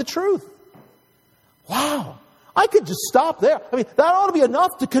ground of the truth. Wow. I could just stop there. I mean, that ought to be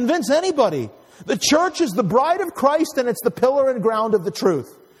enough to convince anybody. The church is the bride of Christ, and it's the pillar and ground of the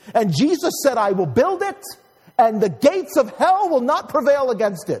truth. And Jesus said, I will build it, and the gates of hell will not prevail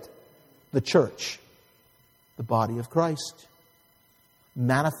against it. The church, the body of Christ,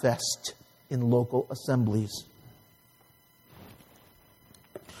 manifest in local assemblies.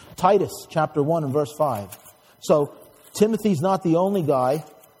 Titus chapter 1 and verse 5. So Timothy's not the only guy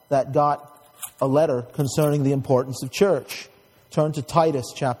that got a letter concerning the importance of church. Turn to Titus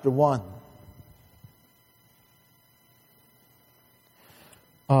chapter 1.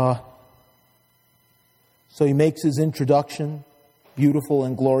 So he makes his introduction beautiful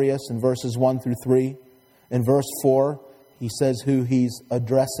and glorious in verses 1 through 3. In verse 4, he says who he's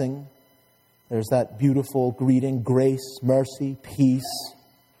addressing. There's that beautiful greeting, grace, mercy, peace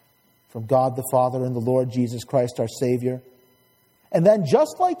from God the Father and the Lord Jesus Christ our Savior. And then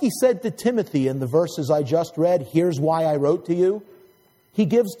just like he said to Timothy in the verses I just read, here's why I wrote to you, he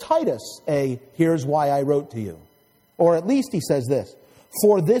gives Titus a here's why I wrote to you. Or at least he says this,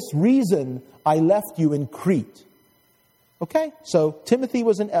 for this reason I left you in Crete. Okay, so Timothy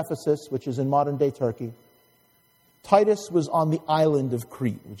was in Ephesus, which is in modern-day Turkey. Titus was on the island of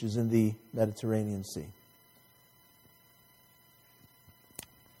Crete, which is in the Mediterranean Sea.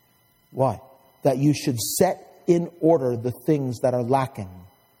 Why? That you should set in order the things that are lacking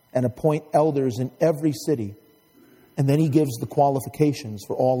and appoint elders in every city. And then he gives the qualifications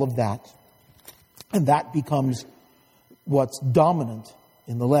for all of that. And that becomes what's dominant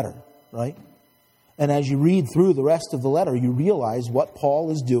in the letter, right? And as you read through the rest of the letter, you realize what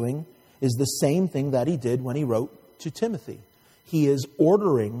Paul is doing is the same thing that he did when he wrote to Timothy. He is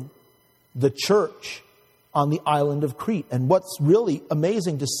ordering the church on the island of Crete. And what's really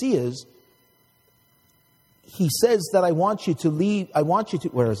amazing to see is he says that I want you to leave,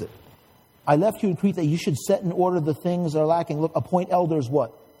 where is it? I left you in Crete that you should set in order the things that are lacking. Look, appoint elders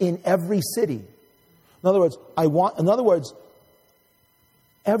what? In every city. In other words,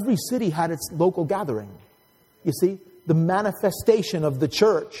 every city had its local gathering. You see, the manifestation of the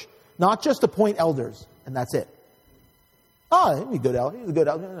church, not just appoint elders, and that's it. He's a good elder.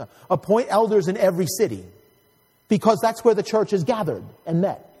 No. Appoint elders in every city, because that's where the church is gathered and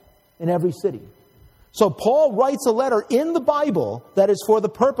met, in every city. So Paul writes a letter in the Bible that is for the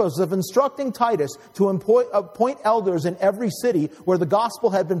purpose of instructing Titus to appoint elders in every city where the gospel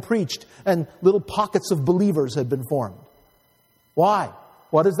had been preached and little pockets of believers had been formed. Why?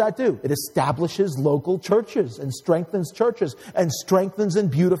 What does that do? It establishes local churches and strengthens churches and strengthens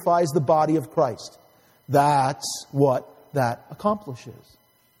and beautifies the body of Christ. That's what that accomplishes.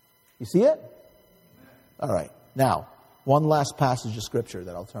 You see it? All right. Now, one last passage of Scripture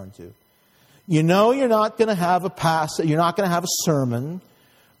that I'll turn to. You know you're not going to have you're not going to have a sermon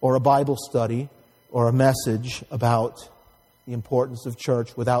or a Bible study or a message about the importance of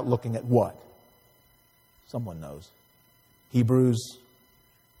church without looking at what? Someone knows. Hebrews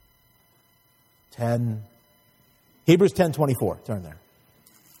 10:24. Turn there.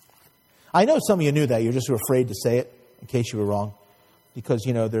 I know some of you knew that. You're just afraid to say it in case you were wrong. Because,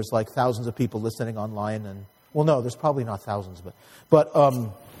 there's like thousands of people listening online. And well, no, there's probably not thousands. But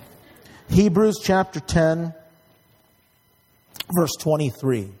Hebrews chapter 10, verse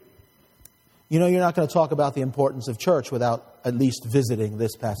 23. You're not going to talk about the importance of church without at least visiting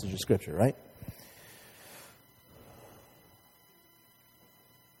this passage of Scripture, right?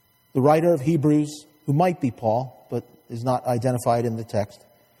 The writer of Hebrews, who might be Paul, but is not identified in the text,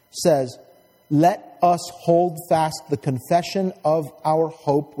 says, let us hold fast the confession of our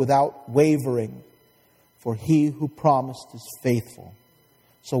hope without wavering, for he who promised is faithful.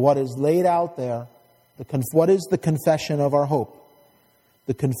 So what is laid out there, what is the confession of our hope?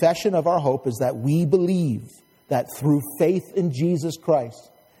 The confession of our hope is that we believe that through faith in Jesus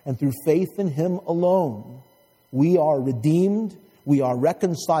Christ and through faith in Him alone, we are redeemed, we are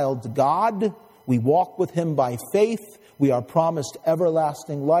reconciled to God, we walk with Him by faith, we are promised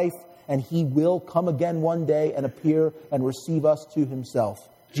everlasting life, and He will come again one day and appear and receive us to Himself.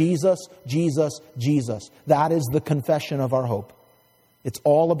 Jesus, Jesus, Jesus. That is the confession of our hope. It's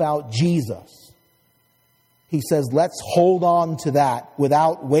all about Jesus. He says, let's hold on to that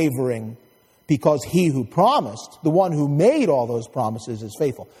without wavering, because He who promised, the one who made all those promises, is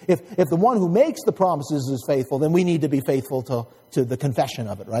faithful. If the one who makes the promises is faithful, then we need to be faithful to the confession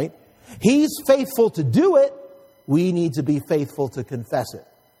of it, right? He's faithful to do it. We need to be faithful to confess it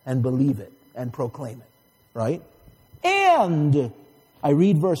and believe it and proclaim it, right? And I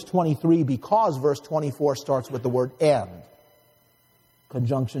read verse 23 because verse 24 starts with the word and.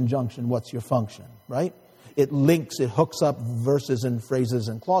 Conjunction, junction, what's your function, right? It hooks up verses and phrases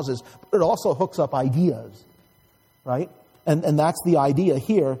and clauses, but it also hooks up ideas. right? And that's the idea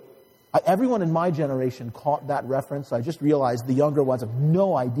here. Everyone in my generation caught that reference. I just realized the younger ones have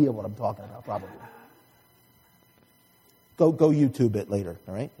no idea what I'm talking about, probably. Go YouTube it later,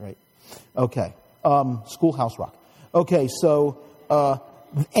 all right? Right. Okay. Schoolhouse Rock. Okay, so,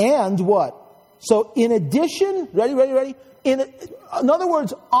 and what? So in addition, ready? In other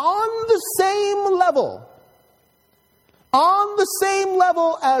words, on the same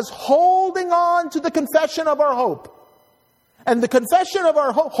level as holding on to the confession of our hope. And the confession of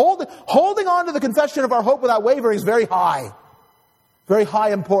our hope, holding on to the confession of our hope without wavering is very high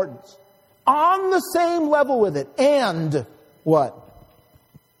importance. On the same level with it. And what?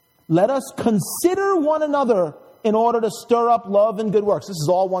 Let us consider one another in order to stir up love and good works. This is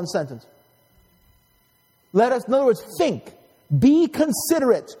all one sentence. Let us, in other words, think. Be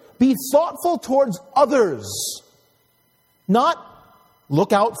considerate. Be thoughtful towards others. Not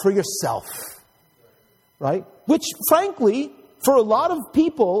look out for yourself. Right? Which, frankly, for a lot of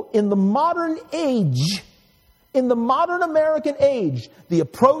people in the modern age, in the modern American age, the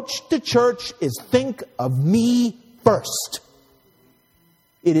approach to church is think of me first.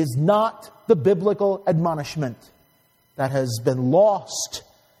 It is not the biblical admonishment that has been lost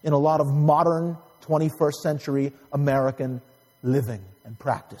in a lot of modern 21st century American living and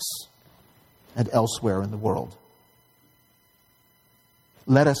practice and elsewhere in the world.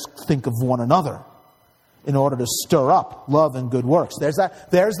 Let us think of one another in order to stir up love and good works. There's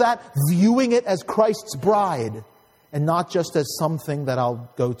that viewing it as Christ's bride and not just as something that I'll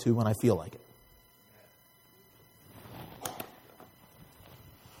go to when I feel like it.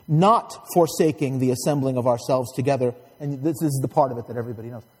 Not forsaking the assembling of ourselves together. And this is the part of it that everybody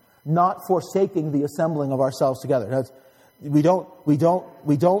knows. Not forsaking the assembling of ourselves together. We don't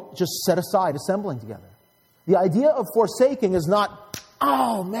just set aside assembling together. The idea of forsaking is not,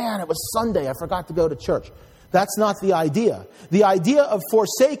 oh man, it was Sunday, I forgot to go to church. That's not the idea. The idea of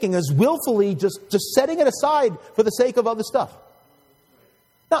forsaking is willfully just setting it aside for the sake of other stuff.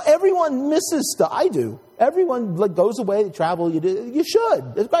 Now, everyone misses stuff. I do. Everyone goes away, they travel. You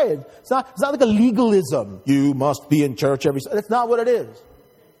should. It's great. It's not like a legalism. You must be in church every Sunday. That's not what it is.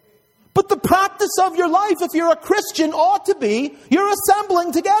 But the practice of your life, if you're a Christian, ought to be you're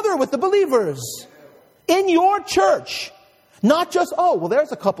assembling together with the believers in your church. Not just, oh, well,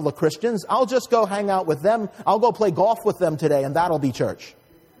 there's a couple of Christians. I'll just go hang out with them. I'll go play golf with them today, and that'll be church.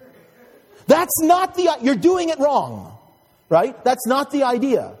 That's not you're doing it wrong. Right? That's not the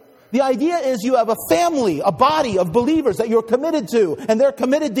idea. The idea is you have a family, a body of believers that you're committed to, and they're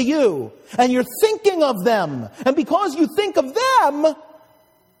committed to you. And you're thinking of them. And because you think of them,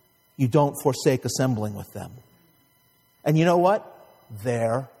 you don't forsake assembling with them. And you know what?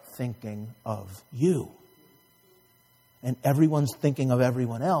 They're thinking of you. And everyone's thinking of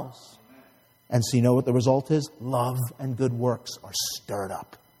everyone else. And so you know what the result is? Love and good works are stirred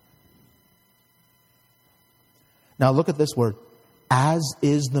up. Now look at this word. As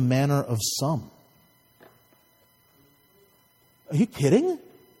is the manner of some. Are you kidding?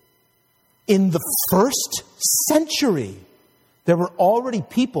 In the first century, there were already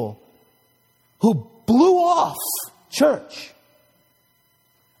people who blew off church.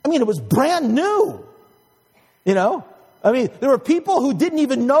 I mean, it was brand new. You know? I mean, there were people who didn't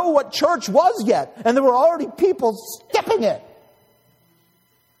even know what church was yet. And there were already people skipping it.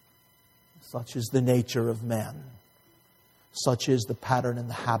 Such is the nature of man. Such is the pattern and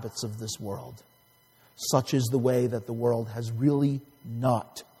the habits of this world. Such is the way that the world has really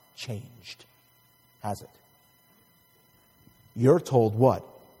not changed, has it? You're told what?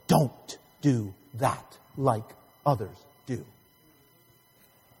 Don't do that like others do.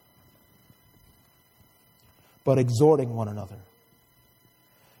 But exhorting one another.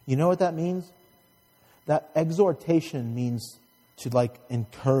 You know what that means? That exhortation means to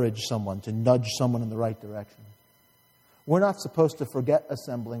encourage someone, to nudge someone in the right direction. We're not supposed to forget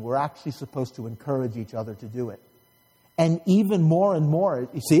assembling. We're actually supposed to encourage each other to do it. And even more and more,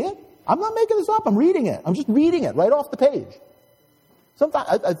 you see it? I'm not making this up. I'm reading it. I'm just reading it right off the page.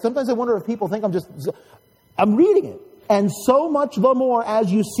 Sometimes I wonder if people think I'm reading it. And so much the more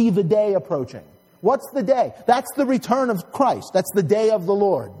as you see the day approaching. What's the day? That's the return of Christ. That's the day of the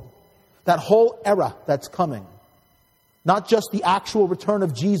Lord. That whole era that's coming. Not just the actual return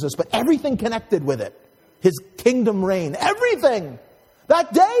of Jesus, but everything connected with it. His kingdom reign. Everything.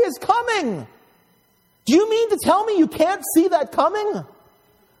 That day is coming. Do you mean to tell me you can't see that coming?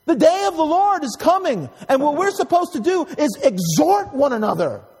 The day of the Lord is coming. And what we're supposed to do is exhort one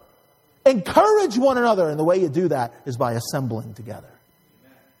another. Encourage one another. And the way you do that is by assembling together.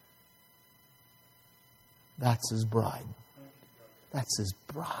 That's His bride. That's His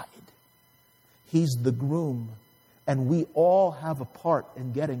bride. He's the groom. And we all have a part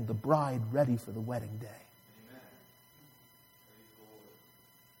in getting the bride ready for the wedding day.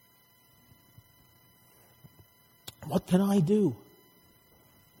 What can I do?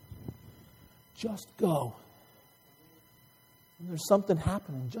 Just go. When there's something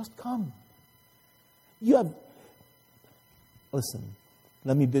happening, just come. Listen,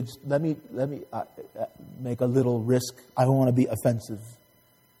 let me make a little risk. I don't want to be offensive.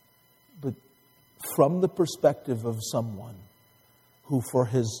 But from the perspective of someone who for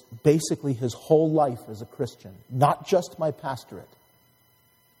basically his whole life as a Christian, not just my pastorate,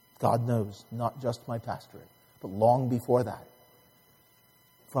 God knows, not just my pastorate, but long before that,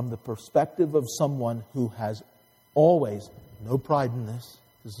 from the perspective of someone who has always, no pride in this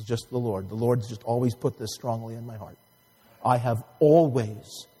is just the Lord. The Lord's just always put this strongly in my heart. I have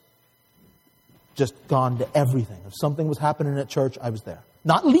always just gone to everything. If something was happening at church, I was there.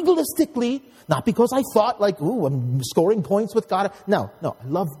 Not legalistically, not because I thought like, ooh, I'm scoring points with God. No, I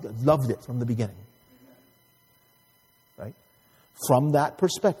loved it from the beginning. Right? From that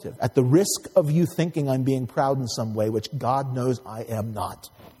perspective, at the risk of you thinking I'm being proud in some way, which God knows I am not.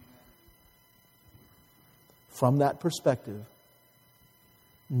 From that perspective,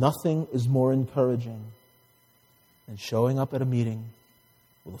 nothing is more encouraging than showing up at a meeting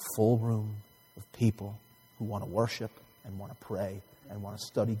with a full room of people who want to worship and want to pray and want to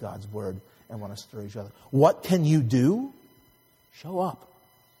study God's Word and want to stir each other. What can you do? Show up.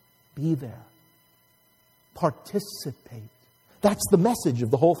 Be there. Participate. That's the message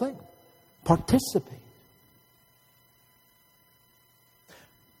of the whole thing. Participate.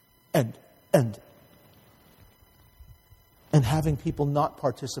 And having people not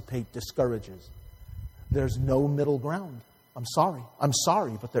participate discourages. There's no middle ground. I'm sorry,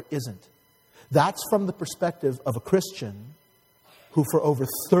 but there isn't. That's from the perspective of a Christian who for over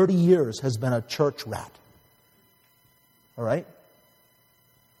 30 years has been a church rat. All right?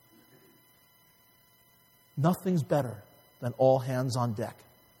 Nothing's better than all hands on deck.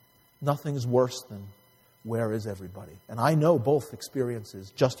 Nothing's worse than where is everybody? And I know both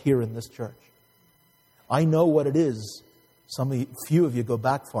experiences just here in this church. I know what it is. Few of you go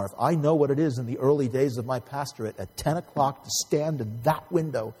back far. I know what it is in the early days of my pastorate at 10 o'clock to stand in that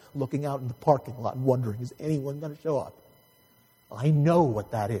window looking out in the parking lot and wondering, is anyone going to show up? I know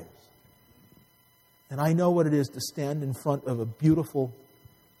what that is. And I know what it is to stand in front of a beautiful,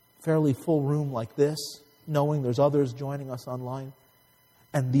 fairly full room like this, knowing there's others joining us online,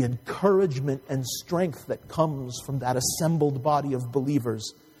 and the encouragement and strength that comes from that assembled body of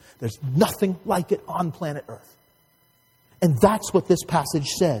believers. There's nothing like it on planet Earth. And that's what this passage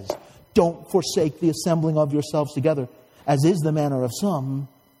says. Don't forsake the assembling of yourselves together, as is the manner of some,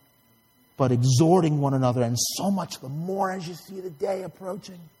 but exhorting one another, and so much the more as you see the day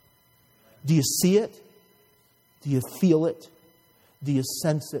approaching. Do you see it? Do you feel it? Do you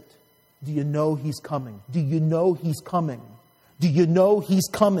sense it? Do you know He's coming? Do you know He's coming? Do you know He's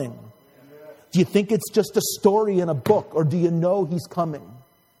coming? Do you think it's just a story in a book, or do you know He's coming?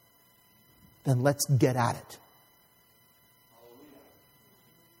 Then let's get at it.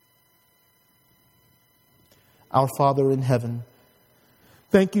 Our Father in heaven,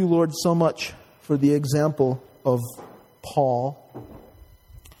 thank you, Lord, so much for the example of Paul,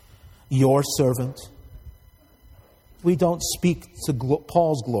 your servant. We don't speak to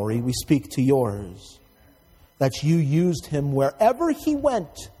Paul's glory, we speak to yours. That you used him wherever he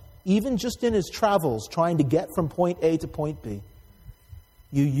went, even just in his travels, trying to get from point A to point B.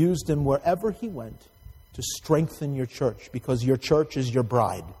 You used him wherever he went to strengthen your church, because your church is your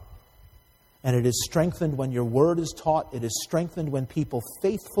bride. And it is strengthened when your word is taught. It is strengthened when people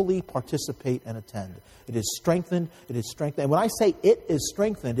faithfully participate and attend. It is strengthened. It is strengthened. And when I say it is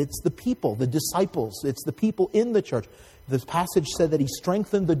strengthened, it's the people, the disciples. It's the people in the church. This passage said that He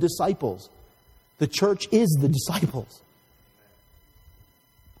strengthened the disciples. The church is the disciples.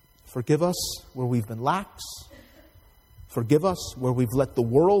 Forgive us where we've been lax. Forgive us where we've let the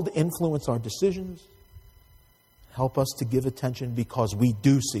world influence our decisions. Help us to give attention, because we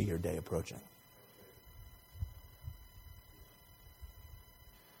do see your day approaching.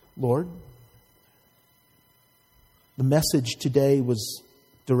 Lord, the message today was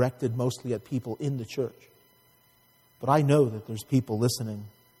directed mostly at people in the church. But I know that there's people listening,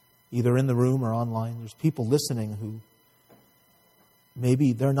 either in the room or online. There's people listening who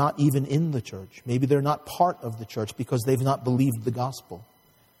maybe they're not even in the church. Maybe they're not part of the church because they've not believed the gospel.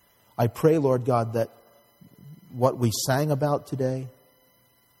 I pray, Lord God, that what we sang about today,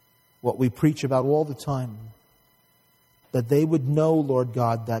 what we preach about all the time, that they would know, Lord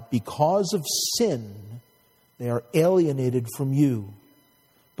God, that because of sin, they are alienated from you,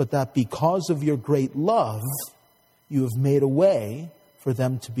 but that because of your great love, You have made a way for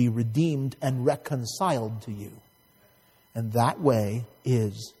them to be redeemed and reconciled to you. And that way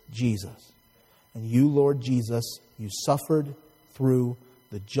is Jesus. And you, Lord Jesus, you suffered through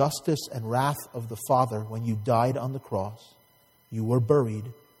the justice and wrath of the Father when you died on the cross. You were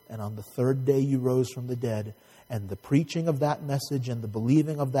buried, and on the third day you rose from the dead. And the preaching of that message and the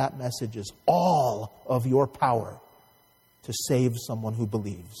believing of that message is all of your power to save someone who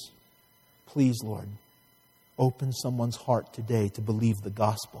believes. Please, Lord, open someone's heart today to believe the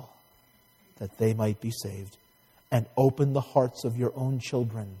gospel, that they might be saved. And open the hearts of your own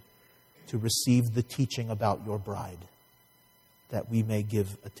children to receive the teaching about your bride, that we may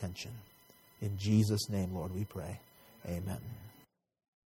give attention. In Jesus' name, Lord, we pray. Amen.